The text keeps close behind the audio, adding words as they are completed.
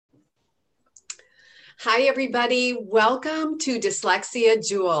Hi, everybody. Welcome to Dyslexia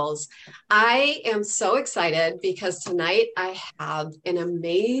Jewels. I am so excited because tonight I have an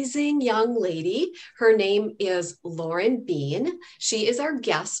amazing young lady. Her name is Lauren Bean. She is our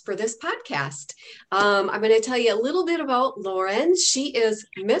guest for this podcast. I'm going to tell you a little bit about Lauren. She is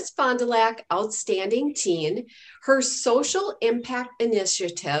Miss Fond du Lac Outstanding Teen. Her social impact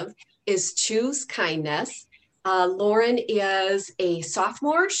initiative is Choose Kindness. Lauren is a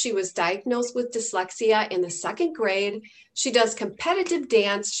sophomore. She was diagnosed with dyslexia in the second grade. She does competitive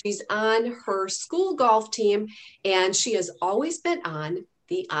dance. She's on her school golf team, and she has always been on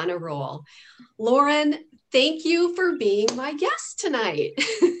the honor roll. Lauren, thank you for being my guest tonight.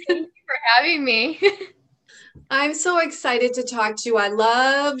 Thank you for having me. I'm so excited to talk to you. I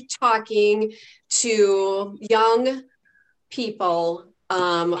love talking to young people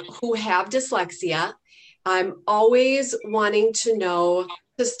who have dyslexia. I'm always wanting to know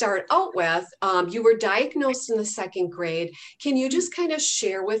to start out with. You were diagnosed in the second grade. Can you just kind of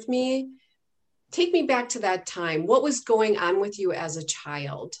share with me, take me back to that time? What was going on with you as a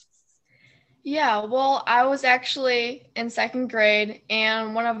child? Yeah, well, I was actually in second grade,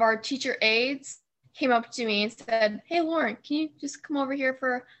 and one of our teacher aides came up to me and said, "Hey, Lauren, can you just come over here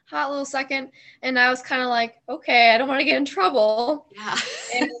for a hot little second?" And I was kind of like, "Okay, I don't want to get in trouble." Yeah.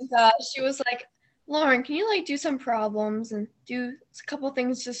 And she was like, "Lauren, can you do some problems and do a couple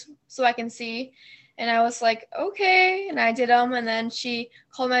things just so I can see?" And I was like, "Okay," and I did them. And then she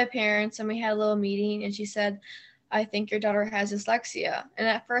called my parents, and we had a little meeting, and she said, "I think your daughter has dyslexia." And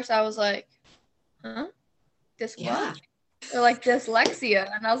at first, I was like, "Huh? This Yeah. what?" They're like,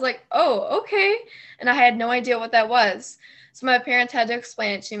 "Dyslexia." And I was like, "Oh, okay." And I had no idea what that was. So my parents had to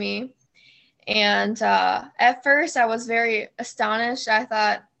explain it to me. And at first, I was very astonished. I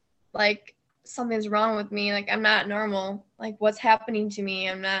thought, like, something's wrong with me. Like, I'm not normal. Like, what's happening to me?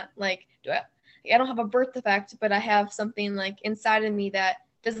 I'm not, like, I don't have a birth defect, but I have something, like, inside of me that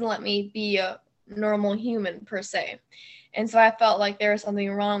doesn't let me be a normal human, per se. And so I felt like there was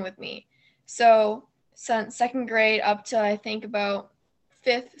something wrong with me. So, since second grade up to, I think, about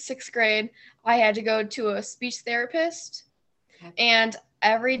fifth, sixth grade, I had to go to a speech therapist. Okay. And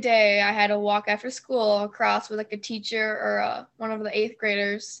every day I had to walk after school across with like a teacher or one of the eighth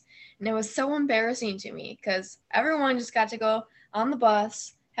graders. And it was so embarrassing to me because everyone just got to go on the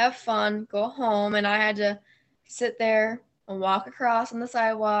bus, have fun, go home. And I had to sit there and walk across on the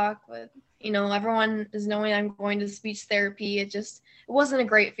sidewalk with, everyone is knowing I'm going to speech therapy. It wasn't a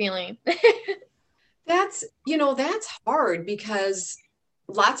great feeling. That's hard because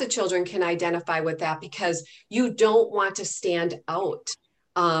lots of children can identify with that because you don't want to stand out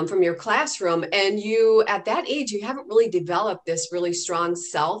from your classroom. And you, at that age, you haven't really developed this really strong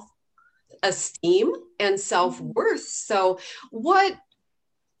self esteem and self worth. So, what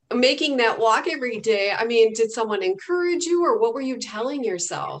making that walk every day? I mean, did someone encourage you or what were you telling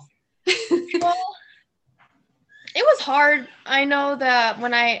yourself? Well, it was hard. I know that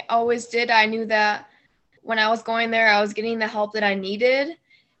when I always did, I knew that when I was going there, I was getting the help that I needed.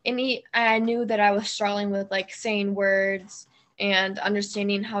 And I knew that I was struggling with like saying words and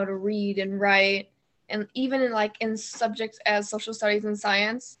understanding how to read and write. And even in subjects as social studies and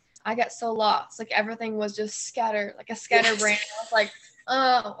science, I got so lost. Like everything was just scattered, like a scatterbrain. Yes. I was like,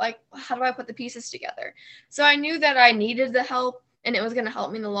 oh, like how do I put the pieces together? So I knew that I needed the help and it was going to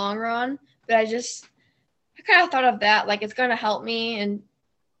help me in the long run. But I kind of thought of that, like it's going to help me. And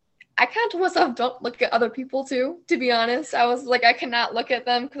I kind of told myself, don't look at other people too, to be honest. I was like, I cannot look at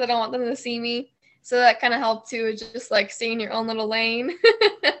them because I don't want them to see me. So that kind of helped too, just like stay in your own little lane.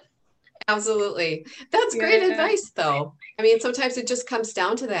 Absolutely. That's great Yeah. advice, though. I mean, sometimes it just comes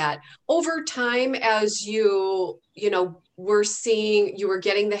down to that. Over time, as were seeing, you were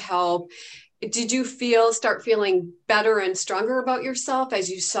getting the help, did you start feeling better and stronger about yourself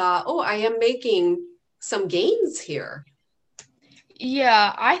as you saw, oh, I am making some gains here?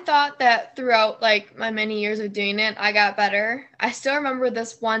 Yeah, I thought that throughout like my many years of doing it, I got better. I still remember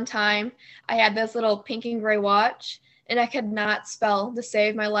this one time I had this little pink and gray watch and I could not spell to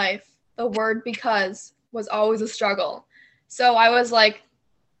save my life. The word because was always a struggle. So I was like,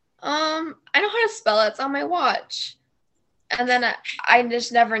 I know how to spell it. It's on my watch. And then I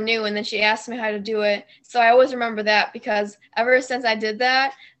just never knew. And then she asked me how to do it. So I always remember that because ever since I did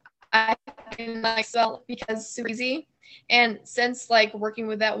that, I can like spell because super easy. And since like working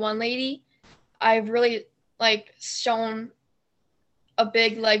with that one lady, I've really like shown a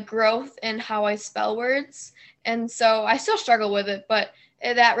big like growth in how I spell words. And so I still struggle with it, but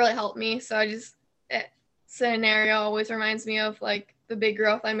that really helped me. So that scenario always reminds me of like the big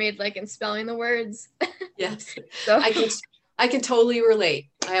growth I made like in spelling the words. Yes, So I can I can totally relate.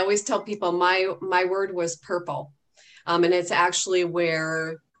 I always tell people my word was purple. And it's actually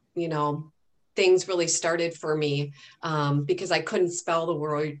where, you know, things really started for me, because I couldn't spell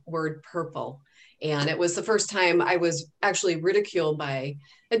the word purple. And it was the first time I was actually ridiculed by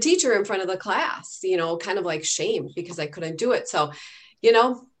a teacher in front of the class, you know, kind of like shamed because I couldn't do it. So, you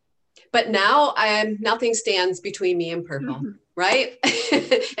know, but now nothing stands between me and purple, right?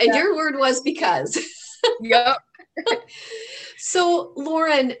 And Yeah. your word was because. Yep. So,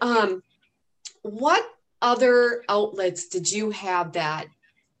 Lauren, what other outlets did you have that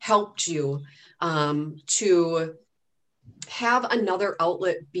helped you to have another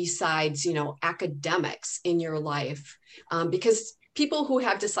outlet besides, you know, academics in your life? Because people who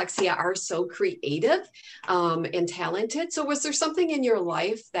have dyslexia are so creative and talented. So was there something in your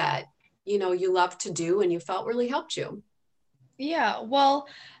life that, you know, you love to do and you felt really helped you? Yeah. Well,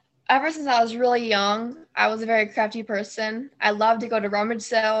 ever since I was really young, I was a very crafty person. I loved to go to rummage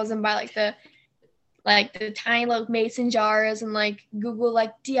sales and buy like the tiny little mason jars and like Google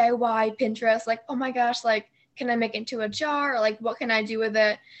like DIY Pinterest, like, oh my gosh, like can I make it into a jar, or like what can I do with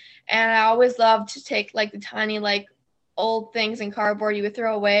it? And I always loved to take like the tiny like old things in cardboard you would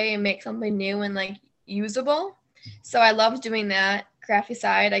throw away and make something new and like usable. So I loved doing that crafty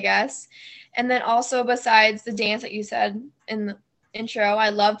side, I guess. And then also besides the dance that you said in the intro, I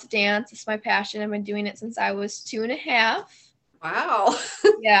love to dance. It's my passion. I've been doing it since I was 2.5. Wow.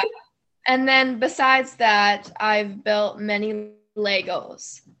 Yeah. And then besides that, I've built many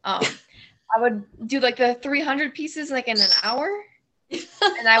Legos. I would do like the 300 pieces like in an hour,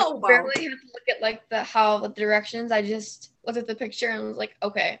 and I Oh, would wow. barely have to look at like the directions. I just looked at the picture and was like,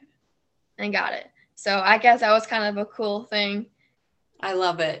 okay, and got it. So I guess that was kind of a cool thing I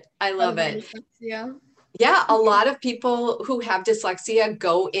love it. I of love my it. dyslexia. Yeah, a lot of people who have dyslexia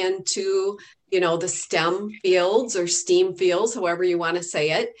go into, you know, the STEM fields or STEAM fields, however you want to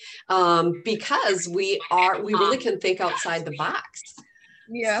say it, because we really can think outside the box.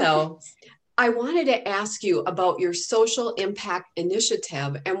 Yeah. So I wanted to ask you about your social impact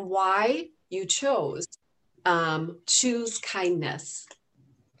initiative and why you chose Choose Kindness.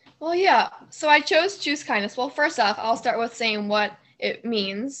 Well, yeah. So I chose choose kindness. Well, first off, I'll start with saying what it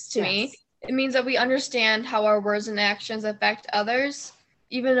means to me. Yes. It means that we understand how our words and actions affect others,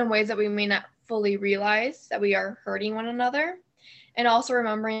 even in ways that we may not fully realize that we are hurting one another. And also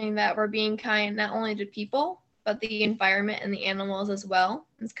remembering that we're being kind not only to people, but the environment and the animals as well.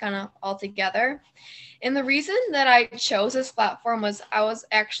 It's kind of all together. And the reason that I chose this platform was I was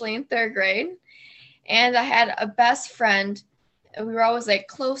actually in 3rd grade and I had a best friend. We were always like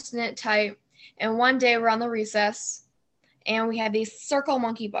close knit type. And one day we're on the recess and we had these circle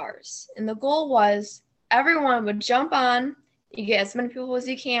monkey bars. And the goal was everyone would jump on, you get as many people as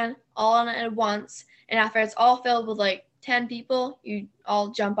you can, all on it at once. And after it's all filled with like 10 people, you all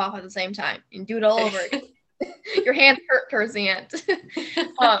jump off at the same time and do it all over again. Your hands hurt towards the end.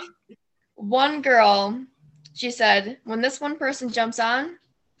 um, one girl, she said, when this one person jumps on,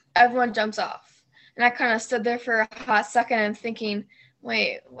 everyone jumps off. And I kind of stood there for a hot second and thinking,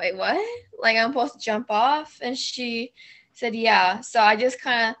 wait, what? Like I'm supposed to jump off? And she said, yeah. So I just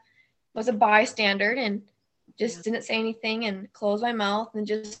kind of was a bystander and just didn't say anything and closed my mouth and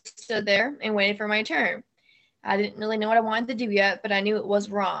just stood there and waited for my turn. I didn't really know what I wanted to do yet, but I knew it was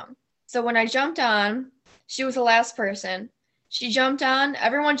wrong. So when I jumped on, she was the last person. She jumped on,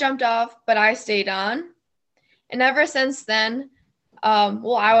 everyone jumped off, but I stayed on. And ever since then,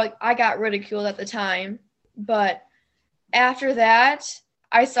 well, I got ridiculed at the time, but after that,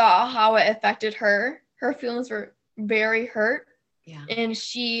 I saw how it affected her. Her feelings were very hurt, Yeah. and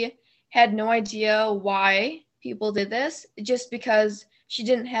she had no idea why people did this, just because she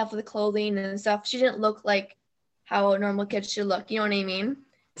didn't have the clothing and stuff. She didn't look like how a normal kid should look. You know what I mean?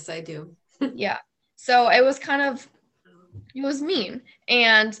 Yes, I do. Yeah. So it was kind of, it was mean.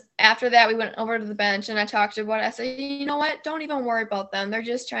 And after that, we went over to the bench and I talked about it. I said, you know what? Don't even worry about them. They're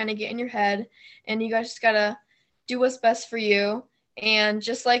just trying to get in your head, and you guys just gotta do what's best for you. And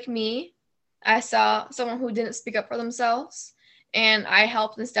just like me, I saw someone who didn't speak up for themselves, and I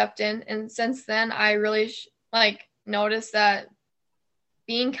helped and stepped in. And since then, I really like noticed that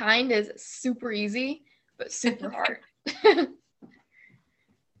being kind is super easy, but super hard.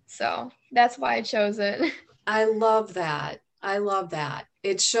 So that's why I chose it. I love that. I love that.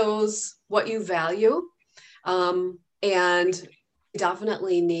 It shows what you value, and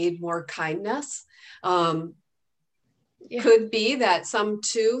definitely need more kindness. Um, Yeah. could be that some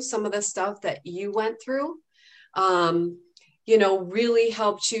of the stuff that you went through, um, you know, really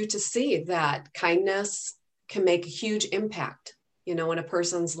helped you to see that kindness can make a huge impact, you know, in a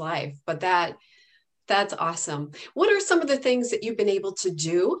person's life. But That's awesome. What are some of the things that you've been able to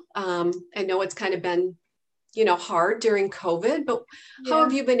do? I know it's kind of been, hard during COVID, but how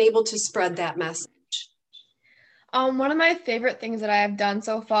have Yeah. you been able to spread that message? One of my favorite things that I have done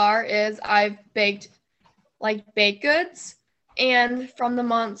so far is I've baked like baked goods, and from the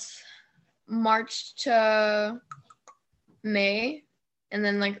months March to May, and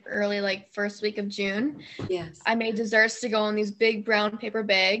then like early like first week of June, Yes. I made desserts to go in these big brown paper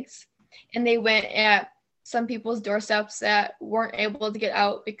bags, and they went at some people's doorsteps that weren't able to get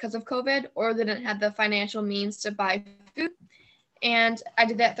out because of COVID or they didn't have the financial means to buy food. And I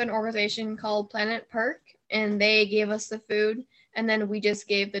did that through an organization called Planet Perk, and they gave us the food, and then we just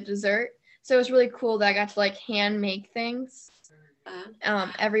gave the dessert. So it was really cool that I got to like hand make things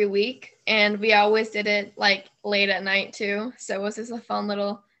every week, and we always did it like late at night too. So it was just a fun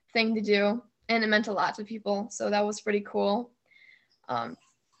little thing to do, and it meant a lot to people. So that was pretty cool. Um,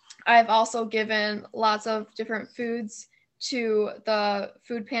 I've also given lots of different foods to the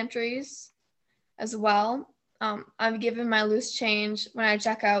food pantries as well. I've given my loose change when I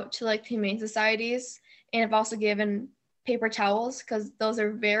check out to like the humane societies, and I've also given paper towels because those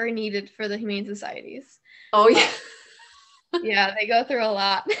are very needed for the humane societies. Oh, yeah. Yeah, they go through a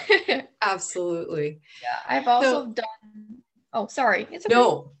lot. Absolutely. Yeah, I've also So, done. Oh, sorry. It's okay.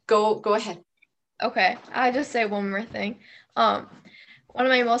 no, go ahead. Okay, I'll just say one more thing. Um, One of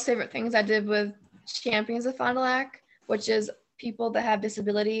my most favorite things I did with Champions of Fond du Lac, which is people that have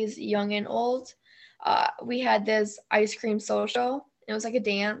disabilities, young and old. We had this ice cream social. It was like a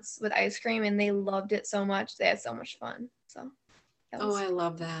dance with ice cream, and they loved it so much. They had so much fun. So that Oh, was I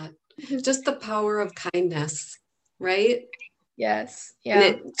love that. Just the power of kindness, right? yes, And yeah.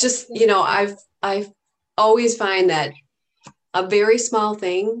 it just, I've always find that a very small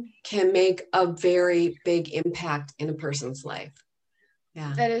thing can make a very big impact in a person's life.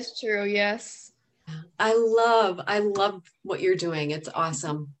 Yeah. That is true. Yes. I love what you're doing. It's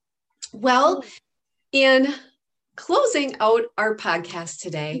awesome. Well, in closing out our podcast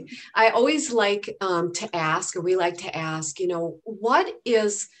today, I always like to ask, or we like to ask, what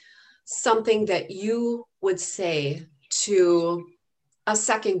is something that you would say to a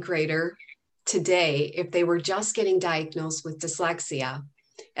second grader today if they were just getting diagnosed with dyslexia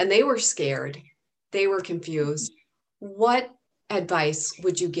and they were scared, they were confused? What advice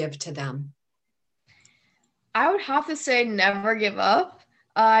would you give to them? I would have to say never give up.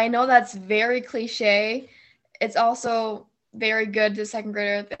 I know that's very cliche. It's also very good to second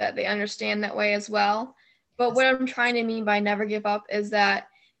grader that they understand that way as well. But what I'm trying to mean by never give up is that,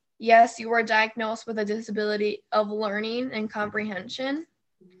 yes, you were diagnosed with a disability of learning and comprehension.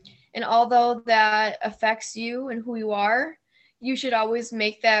 And although that affects you and who you are, you should always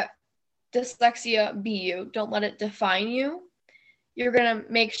make that dyslexia be you. Don't let it define you. You're going to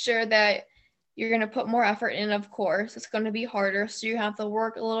make sure that you're going to put more effort in, of course. It's going to be harder, so you have to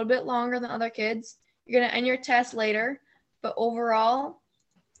work a little bit longer than other kids. You're going to end your test later, but overall,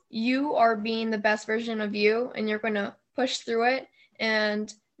 you are being the best version of you, and you're going to push through it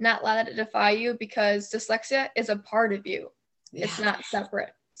and not let it defy you because dyslexia is a part of you. Yeah. It's not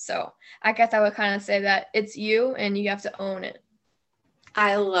separate. So I guess I would kind of say that it's you and you have to own it.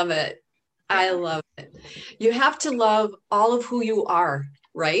 I love it. I love it. You have to love all of who you are,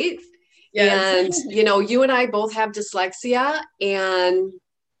 right? Yes. And, you and I both have dyslexia, and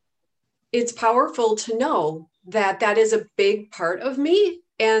it's powerful to know that that is a big part of me.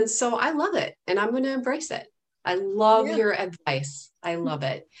 And so I love it, and I'm going to embrace it. I love your advice. I love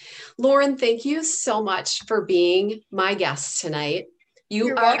it. Lauren, thank you so much for being my guest tonight. You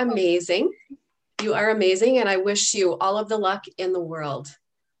You're are welcome. amazing. You are amazing, and I wish you all of the luck in the world.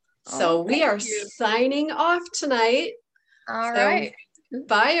 So we are signing off tonight. All right.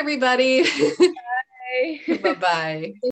 Bye, everybody. Bye. Bye-bye.